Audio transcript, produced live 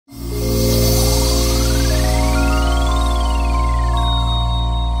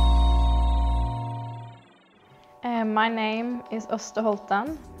My name is Åste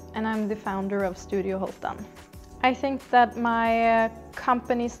Holtan and I'm the founder of Studio Holtan. I think that my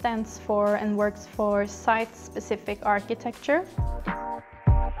company stands for and works for site-specific architecture.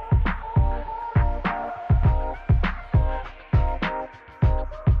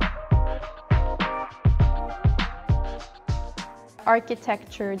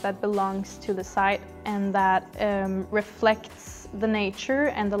 Architecture that belongs to the site and that reflects the nature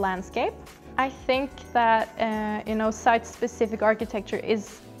and the landscape. I think that site-specific architecture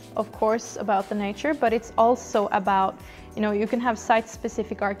is of course about the nature, but it's also about, you can have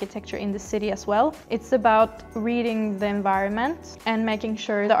site-specific architecture in the city as well. It's about reading the environment and making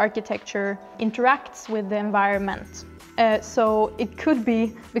sure the architecture interacts with the environment. So it could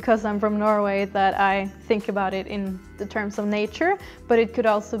be, because I'm from Norway, that I think about it in the terms of nature, but it could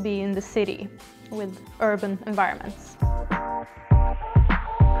also be in the city with urban environments.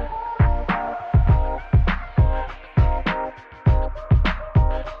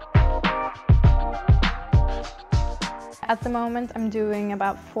 At the moment I'm doing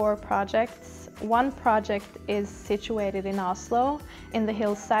about 4 projects. One project is situated in Oslo, in the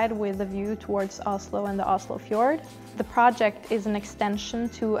hillside with a view towards Oslo and the Oslo fjord. The project is an extension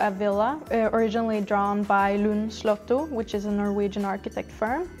to a villa originally drawn by Lund Slotto, which is a Norwegian architect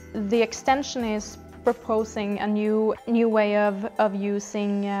firm. The extension is proposing a new way of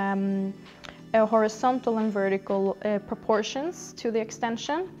using horizontal and vertical proportions to the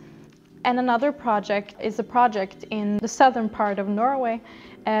extension. And another project is a project in the southern part of Norway,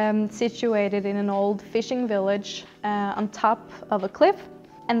 situated in an old fishing village on top of a cliff.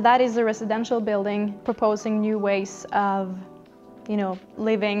 And that is a residential building proposing new ways of,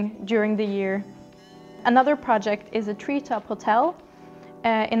 living during the year. Another project is a treetop hotel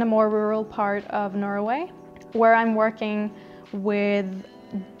in a more rural part of Norway, where I'm working with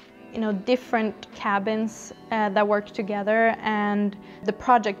different cabins that work together, and the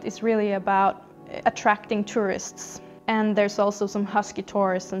project is really about attracting tourists. And there's also some husky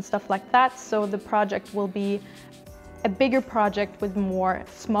tours and stuff like that, so the project will be a bigger project with more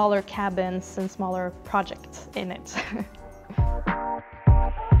smaller cabins and smaller projects in it.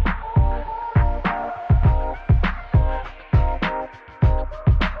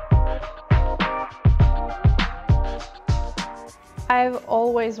 I've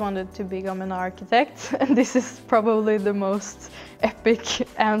always wanted to become an architect, and this is probably the most epic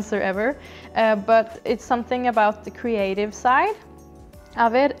answer ever. But it's something about the creative side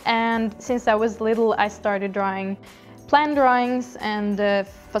of it, and since I was little I started drawing plan drawings and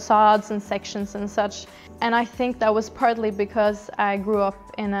facades and sections and such. And I think that was partly because I grew up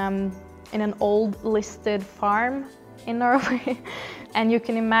in an old listed farm in Norway. And you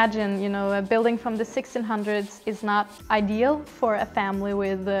can imagine, a building from the 1600s is not ideal for a family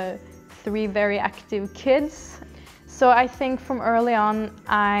with 3 very active kids. So I think from early on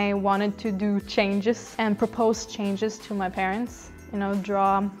I wanted to do changes and propose changes to my parents.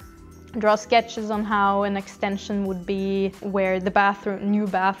 Draw sketches on how an extension would be, where the new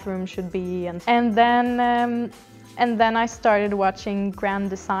bathroom should be, and then I started watching Grand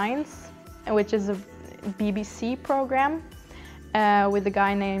Designs, which is a BBC program with a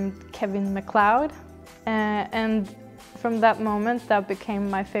guy named Kevin MacLeod, and from that moment that became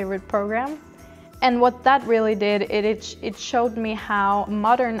my favorite program. And what that really did, it showed me how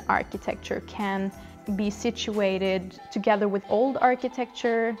modern architecture can be situated together with old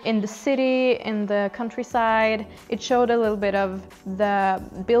architecture in the city, in the countryside. It showed a little bit of the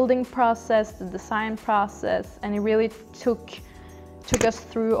building process, the design process, and it really took us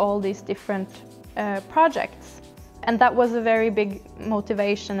through all these different projects. And that was a very big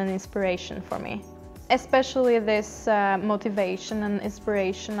motivation and inspiration for me. Especially this motivation and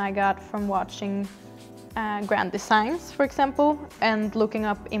inspiration I got from watching Grand Designs, for example, and looking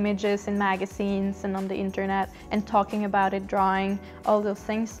up images in magazines and on the internet and talking about it, drawing, all those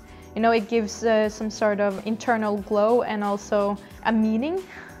things. It gives some sort of internal glow and also a meaning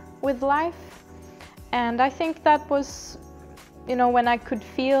with life. And I think that was, when I could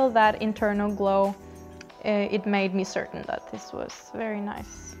feel that internal glow, it made me certain that this was very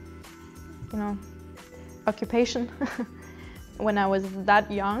nice, occupation. When I was that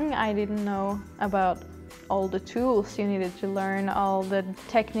young, I didn't know about all the tools you needed to learn, all the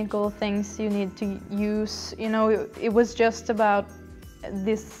technical things you need to use. It was just about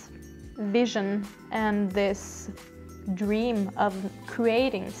this vision and this dream of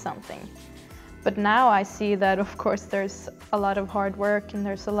creating something. But now I see that, of course, there's a lot of hard work and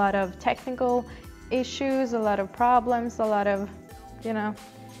there's a lot of technical issues, a lot of problems, a lot of,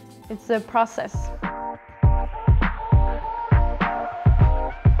 it's a process.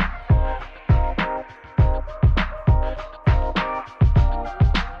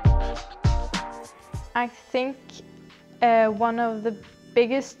 think one of the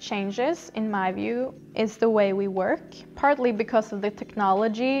biggest changes, in my view, is the way we work. Partly because of the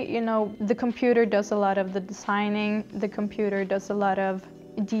technology. You know, the computer does a lot of the designing, the computer does a lot of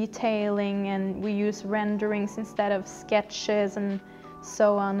detailing, and we use renderings instead of sketches and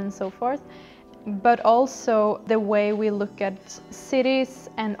so on and so forth. But also the way we look at cities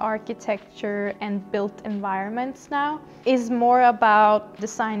and architecture and built environments now is more about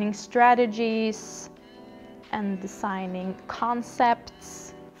designing strategies and designing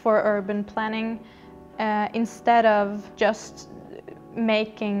concepts for urban planning instead of just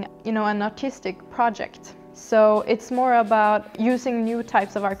making, you know, an artistic project. So it's more about using new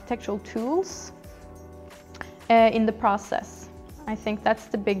types of architectural tools in the process. I think that's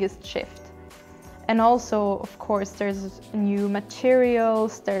the biggest shift. And also, of course, there's new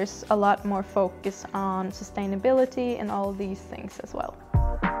materials, there's a lot more focus on sustainability and all these things as well.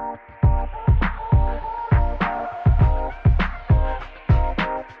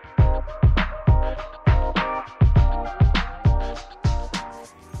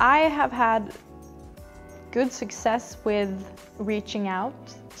 I have had good success with reaching out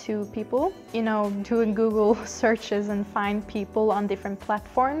to people, you know, doing Google searches and find people on different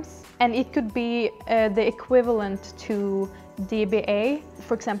platforms. And it could be the equivalent to DBA.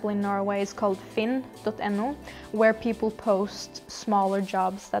 For example, in Norway it's called finn.no, where people post smaller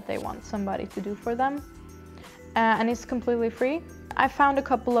jobs that they want somebody to do for them. And it's completely free. I found a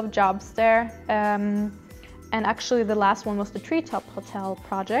couple of jobs there, and actually the last one was the Treetop Hotel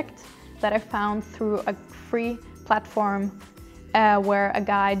project that I found through a free platform where a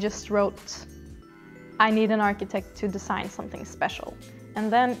guy just wrote, "I need an architect to design something special." And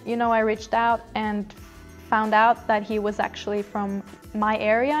then, you know, I reached out and found out that he was actually from my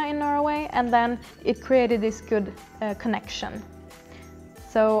area in Norway, and then it created this good connection.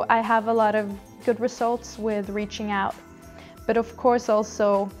 So I have a lot of good results with reaching out. But of course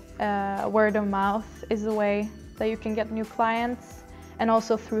also word of mouth is a way that you can get new clients, and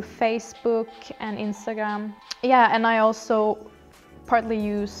also through Facebook and Instagram. Yeah, and I also partly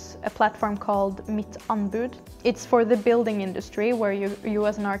use a platform called Mitt Anbud. It's for the building industry, where you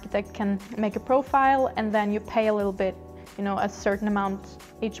as an architect can make a profile and then you pay a little bit, you know, a certain amount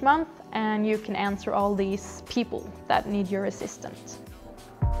each month, and you can answer all these people that need your assistance.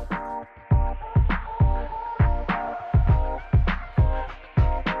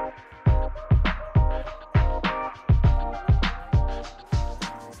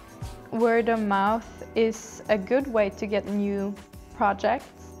 Word of mouth is a good way to get new projects,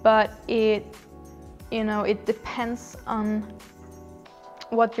 but it depends on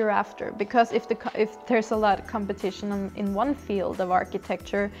what you're after. Because if there's a lot of competition in one field of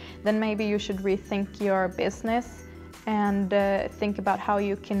architecture, then maybe you should rethink your business and think about how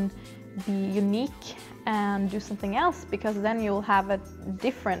you can be unique and do something else, because then you'll have a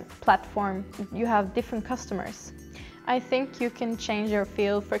different platform, you have different customers. I think you can change your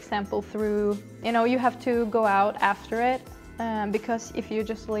field, for example, through, you have to go out after it, because if you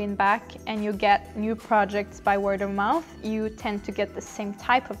just lean back and you get new projects by word of mouth, you tend to get the same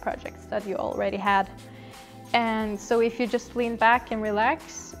type of projects that you already had. And so if you just lean back and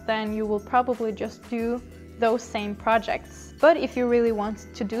relax, then you will probably just do those same projects. But if you really want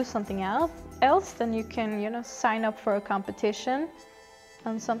to do something else, then you can, sign up for a competition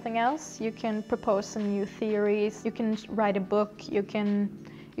on something else. You can propose some new theories, you can write a book, you can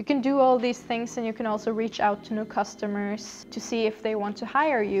do all these things, and you can also reach out to new customers to see if they want to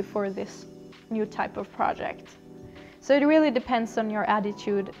hire you for this new type of project. So it really depends on your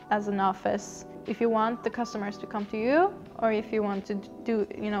attitude as an office, if you want the customers to come to you, or if you want to do,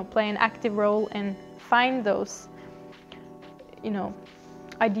 play an active role and find those,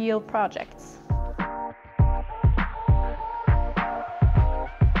 ideal projects.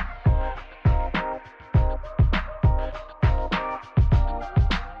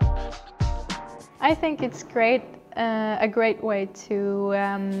 I think it's a great way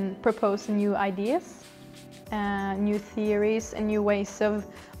to propose new ideas, new theories and new ways of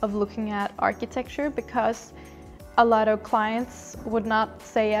looking at architecture, because a lot of clients would not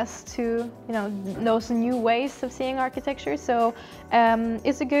say yes to those new ways of seeing architecture. So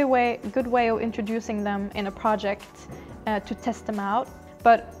it's a good way of introducing them in a project to test them out,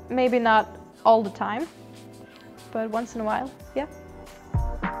 but maybe not all the time, but once in a while, yeah.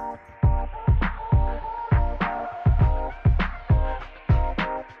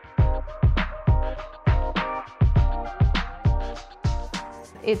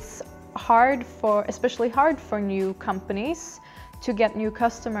 It's especially hard for new companies to get new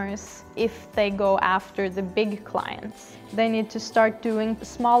customers if they go after the big clients. They need to start doing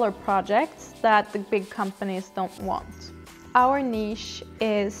smaller projects that the big companies don't want. Our niche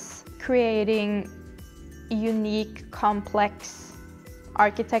is creating unique, complex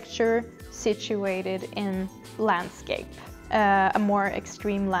architecture situated in landscape, a more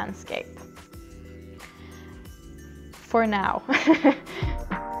extreme landscape. For now.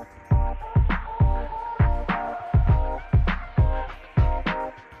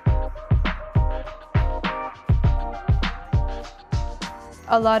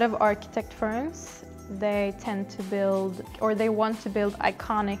 A lot of architect firms, they tend to build, or they want to build,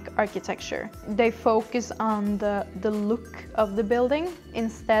 iconic architecture. They focus on the look of the building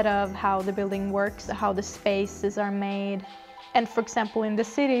instead of how the building works, how the spaces are made. And for example, in the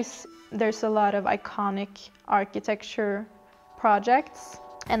cities, there's a lot of iconic architecture projects,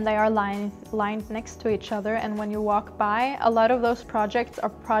 and they are lined next to each other. And when you walk by, a lot of those projects are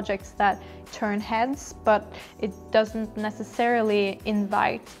projects that turn heads, but it doesn't necessarily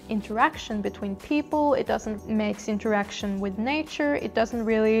invite interaction between people. It doesn't make interaction with nature. It doesn't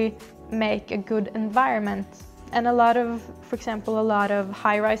really make a good environment. And a lot of, for example, a lot of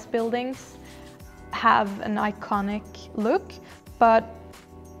high-rise buildings have an iconic look, but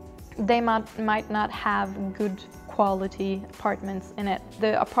they might not have good quality apartments in it.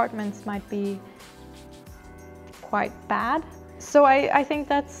 The apartments might be quite bad. So I think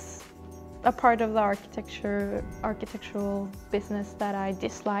that's a part of the architectural business that I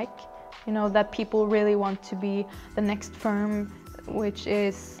dislike. You know, that people really want to be the next firm, which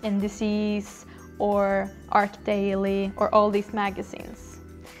is Indices or ArchDaily or all these magazines.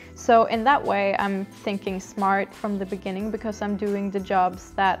 So in that way, I'm thinking smart from the beginning, because I'm doing the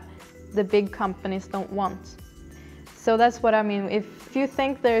jobs that the big companies don't want. So that's what I mean. If you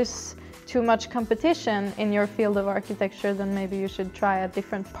think there's too much competition in your field of architecture, then maybe you should try a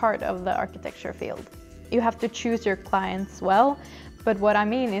different part of the architecture field. You have to choose your clients well, but what I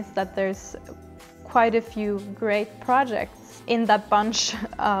mean is that there's quite a few great projects in that bunch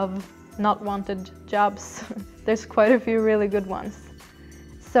of not wanted jobs. There's quite a few really good ones.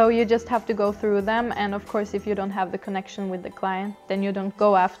 So you just have to go through them, and of course if you don't have the connection with the client, then you don't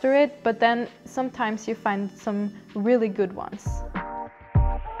go after it, but then sometimes you find some really good ones.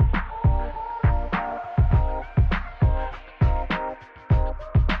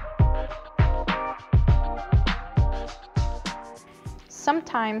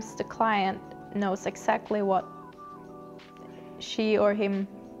 Sometimes the client knows exactly what she or him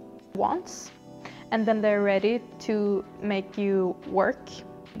wants, and then they're ready to make you work.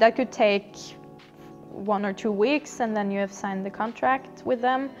 That could take 1 or 2 weeks, and then you have signed the contract with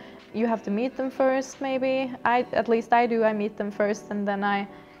them. You have to meet them first, maybe. At least I do. I meet them first, and then I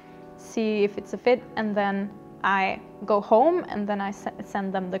see if it's a fit, and then I go home, and then I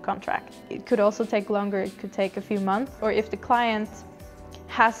send them the contract. It could also take longer. It could take a few months. Or if the client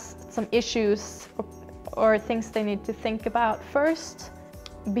has some issues or things they need to think about first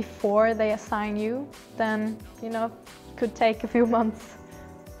before they assign you, then, you know, it could take a few months.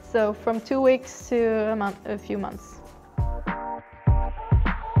 So from 2 weeks to a few months.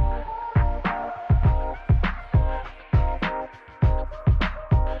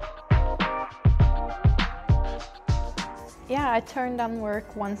 Yeah, I turn down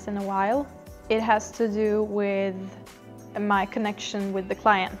work once in a while. It has to do with my connection with the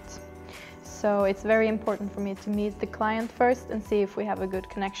client. So it's very important for me to meet the client first and see if we have a good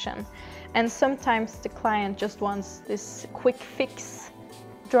connection. And sometimes the client just wants this quick fix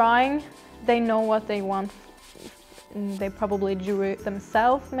drawing. They know what they want. They probably drew it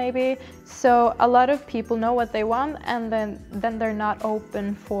themselves, maybe. So a lot of people know what they want, and then they're not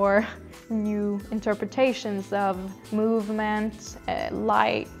open for new interpretations of movement,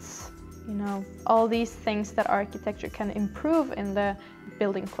 lights, you know, all these things that architecture can improve in the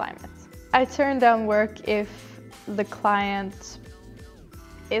building climate. I turn down work if the client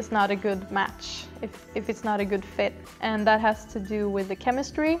is not a good match, if it's not a good fit. And that has to do with the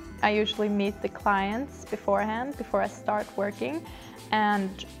chemistry. I usually meet the clients beforehand, before I start working,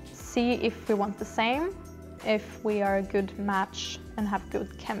 and see if we want the same, if we are a good match and have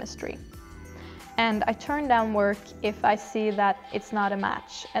good chemistry. And I turn down work if I see that it's not a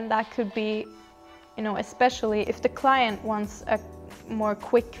match. And that could be, you know, especially if the client wants a more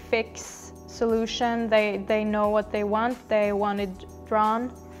quick fix solution, they know what they want it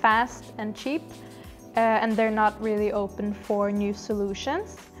drawn fast and cheap, and they're not really open for new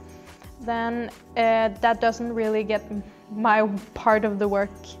solutions, then that doesn't really get my part of the work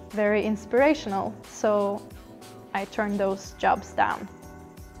very inspirational. So I turn those jobs down.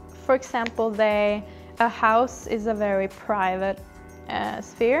 For example, a house is a very private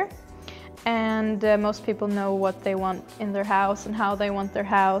sphere. And most people know what they want in their house and how they want their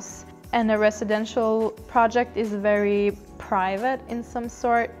house. And a residential project is very private in some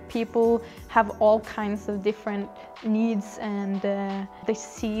sort. People have all kinds of different needs and they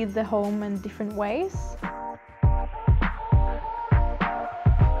see the home in different ways.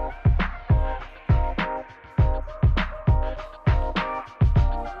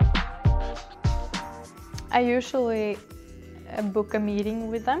 I usually book a meeting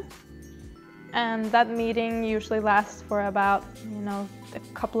with them. And that meeting usually lasts for about, a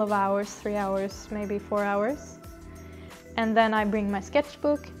couple of hours, 3 hours, maybe 4 hours. And then I bring my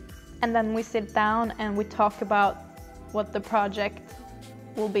sketchbook, and then we sit down and we talk about what the project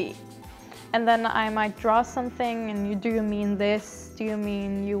will be. And then I might draw something, and do you mean this? Do you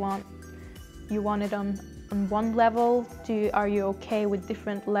mean you want it on one level? Are you okay with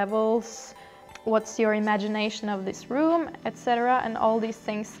different levels? What's your imagination of this room, etc. And all these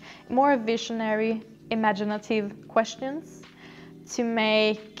things, more visionary, imaginative questions to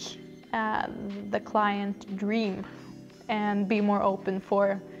make the client dream and be more open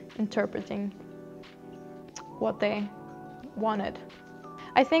for interpreting what they wanted.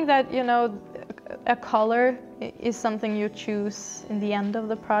 I think that, a color is something you choose in the end of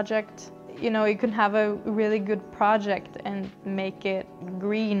the project. You can have a really good project and make it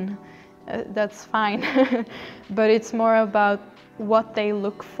green. That's fine, but it's more about what they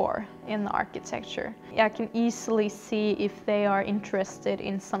look for in the architecture. I can easily see if they are interested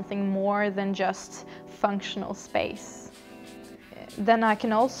in something more than just functional space. Then I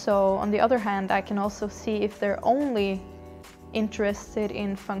can also, on the other hand, I can also see if they're only interested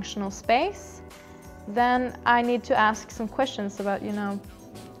in functional space. Then I need to ask some questions about,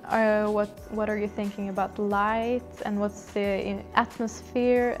 what are you thinking about light and what's the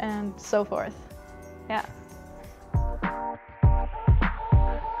atmosphere and so forth. Yeah.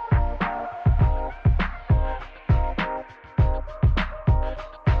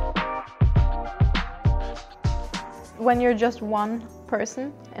 When you're just one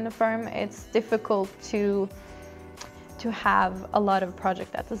person in a firm, it's difficult to have a lot of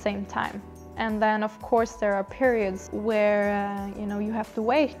projects at the same time. And then, of course, there are periods where you have to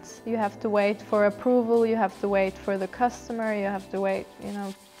wait. You have to wait for approval. You have to wait for the customer. You have to wait,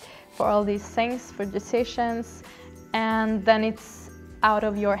 for all these things, for decisions, and then it's out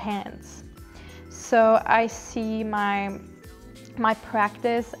of your hands. So I see my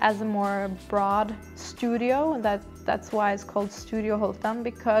practice as a more broad studio. That's why it's called Studio Holtan,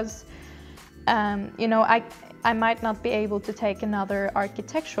 because I might not be able to take another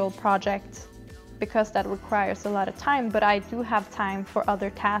architectural project because that requires a lot of time, but I do have time for other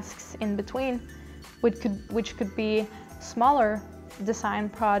tasks in between, which could be smaller design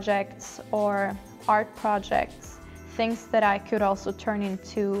projects or art projects, things that I could also turn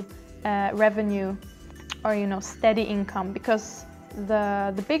into revenue or steady income, because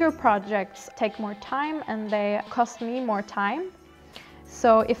the bigger projects take more time and they cost me more time.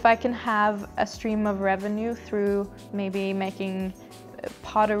 So if I can have a stream of revenue through maybe making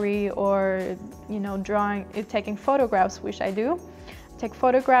pottery or drawing, taking photographs, which I do, take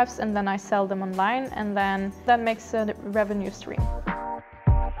photographs and then I sell them online, and then that makes a revenue stream.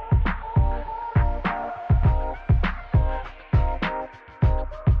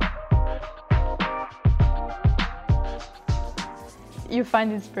 You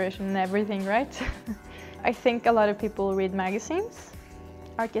find inspiration in everything, right? I think a lot of people read magazines,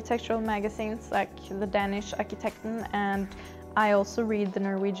 architectural magazines like the Danish Arkitekten, and I also read the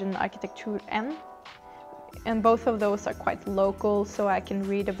Norwegian ArchitectureQuote. And both of those are quite local, so I can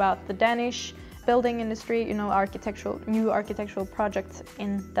read about the Danish building industry, new architectural projects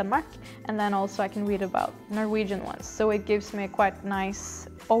in Denmark, and then also I can read about Norwegian ones. So it gives me a quite nice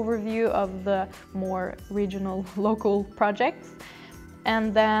overview of the more regional, local projects.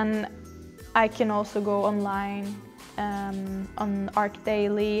 And then I can also go online on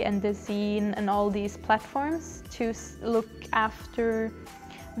ArchDaily and The Zine and all these platforms to look after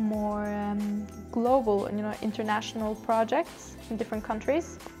more global, international projects in different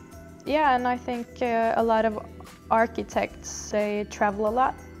countries. Yeah, and I think a lot of architects, they travel a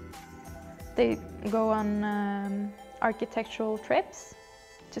lot. They go on architectural trips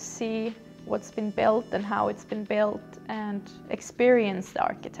to see what's been built and how it's been built and experience the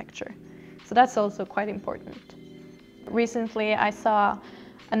architecture. So that's also quite important. Recently I saw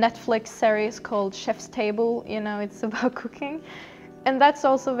a Netflix series called Chef's Table, it's about cooking. And that's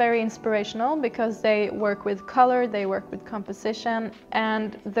also very inspirational because they work with color, they work with composition,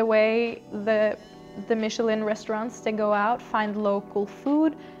 and the way the the Michelin restaurants, they go out, find local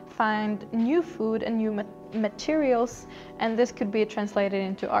food, find new food and new materials, and this could be translated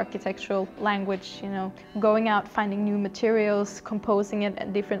into architectural language, you know, going out, finding new materials, composing it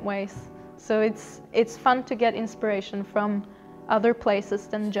in different ways. So it's fun to get inspiration from other places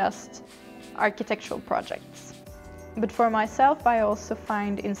than just architectural projects. But for myself, I also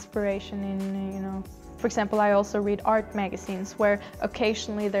find inspiration in, you know, for example, I also read art magazines where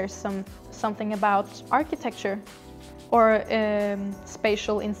occasionally there's something about architecture or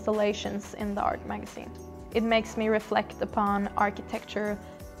spatial installations in the art magazine. It makes me reflect upon architecture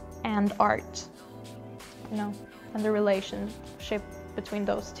and art, you know, and the relationship between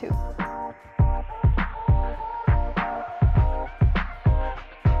those two.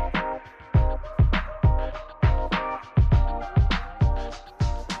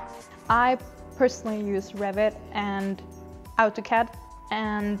 I personally use Revit and AutoCAD,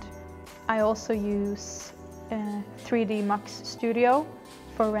 and I also use 3D Max Studio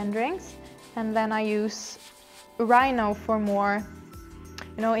for renderings, and then I use Rhino for more,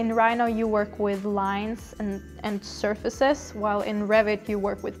 you know, in Rhino you work with lines and surfaces, while in Revit you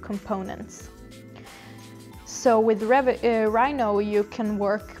work with components. So with Rhino you can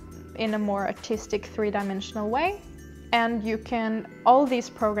work in a more artistic three-dimensional way, and you can, all these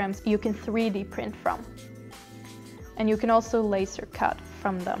programs you can 3D print from, and you can also laser cut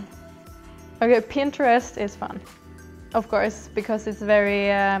from them. Okay, Pinterest is fun, of course, because it's very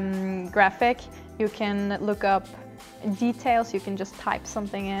graphic. You can look up details, you can just type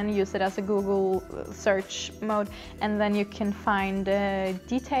something in, use it as a Google search mode, and then you can find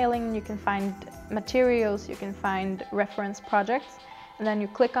detailing, you can find materials, you can find reference projects, and then you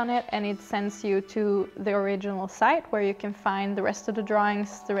click on it and it sends you to the original site where you can find the rest of the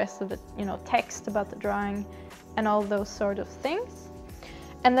drawings, the rest of the, you know, text about the drawing and all those sort of things.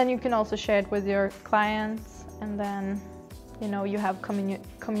 And then you can also share it with your clients, and then, you know, you have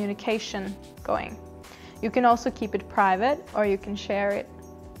communication going. You can also keep it private or you can share it.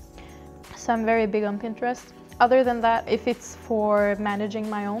 So I'm very big on Pinterest. Other than that, if it's for managing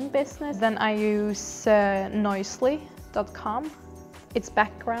my own business, then I use noisely.com. It's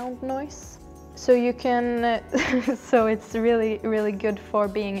background noise. So you can, so it's really good for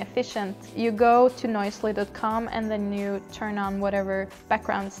being efficient. You go to noisely.com and then you turn on whatever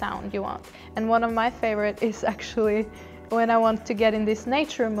background sound you want. And one of my favorite is actually when I want to get in this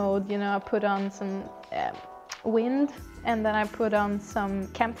nature mode, you know, I put on some wind, and then I put on some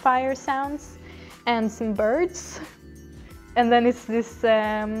campfire sounds and some birds. And then it's this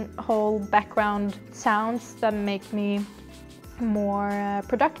whole background sounds that make me more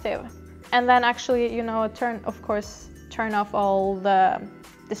productive. And then actually, you know, turn off all the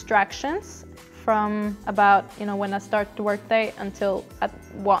distractions from about, you know, when I start the workday until at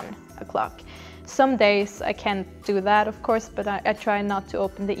 1 o'clock. Some days I can't do that, of course, but I try not to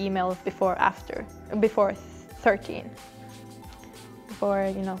open the email before 13,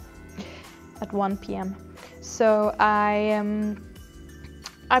 before, you know, at 1 p.m. So I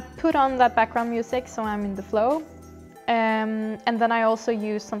put on that background music so I'm in the flow. And then I also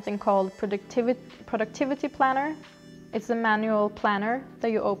use something called productivity planner. It's a manual planner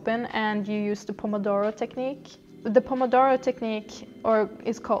that you open and you use the Pomodoro technique. The Pomodoro technique, or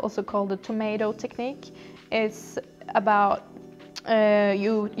is also called the tomato technique, is about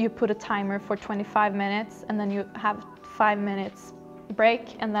you put a timer for 25 minutes and then you have 5 minutes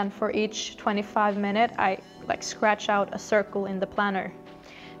break, and then for each 25 minutes I like scratch out a circle in the planner.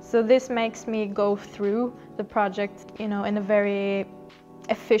 So this makes me go through the project, you know, in a very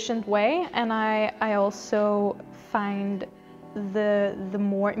efficient way, and I also find the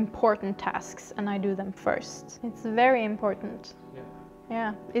more important tasks and I do them first. It's very important.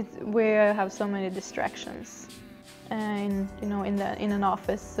 Yeah. We have so many distractions in an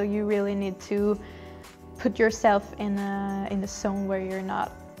office, so you really need to put yourself in a zone where you're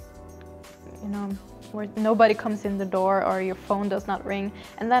not, you know, where nobody comes in the door or your phone does not ring.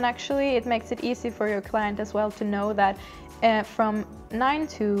 And then actually it makes it easy for your client as well to know that from 9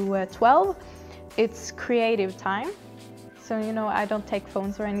 to 12 it's creative time. So, you know, I don't take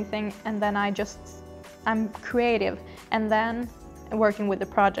phones or anything, and then I'm creative, and then working with the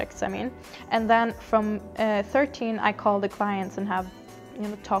projects, I mean. And then from 13 I call the clients and have, you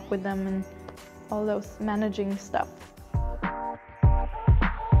know, talk with them and all those managing stuff.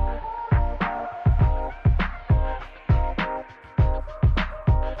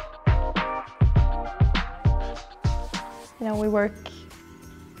 You know, we work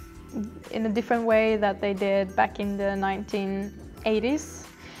in a different way that they did back in the 1980s.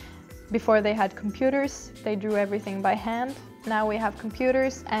 Before they had computers, they drew everything by hand. Now we have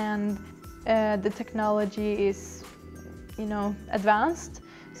computers, and the technology is, advanced,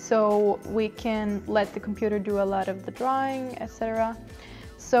 so we can let the computer do a lot of the drawing, etc.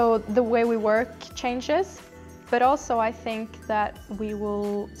 So the way we work changes, but also I think that we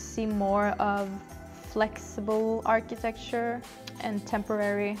will see more of flexible architecture and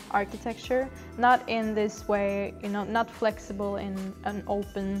temporary architecture, not in this way, not flexible in an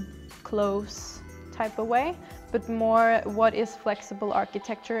open, close type of way, but more what is flexible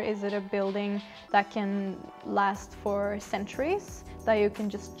architecture? Is it a building that can last for centuries, that you can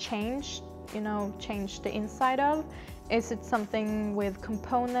just change the inside of? Is it something with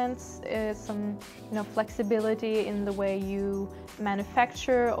components, some flexibility in the way you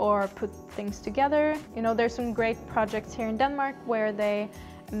manufacture or put things together? There's some great projects here in Denmark where they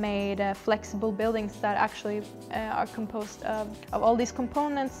made flexible buildings that actually are composed of all these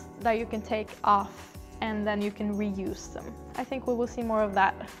components that you can take off and then you can reuse them. I think we will see more of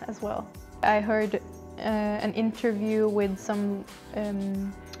that as well. I heard an interview with some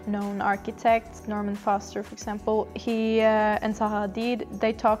known architects, Norman Foster, for example. He and Zaha Hadid,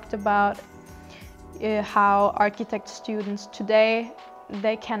 they talked about how architect students today,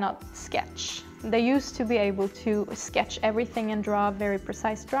 they cannot sketch. They used to be able to sketch everything and draw very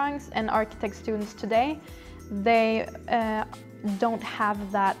precise drawings, and architect students today, they don't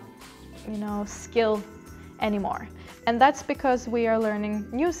have that skill anymore. And that's because we are learning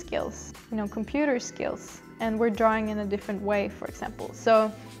new skills, computer skills, and we're drawing in a different way, for example.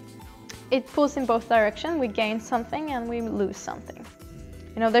 So it pulls in both directions. We gain something and we lose something.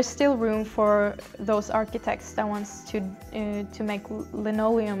 There's still room for those architects that wants to make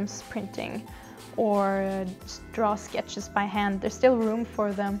linoleums printing or draw sketches by hand. There's still room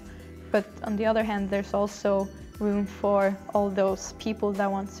for them, but on the other hand, there's also room for all those people that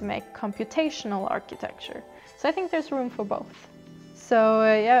want to make computational architecture. So I think there's room for both. So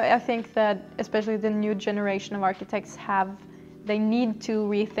yeah, I think that especially the new generation of architects they need to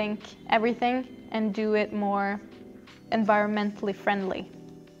rethink everything and do it more environmentally friendly.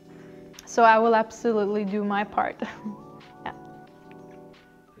 So I will absolutely do my part.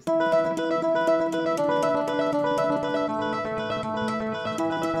 Yeah.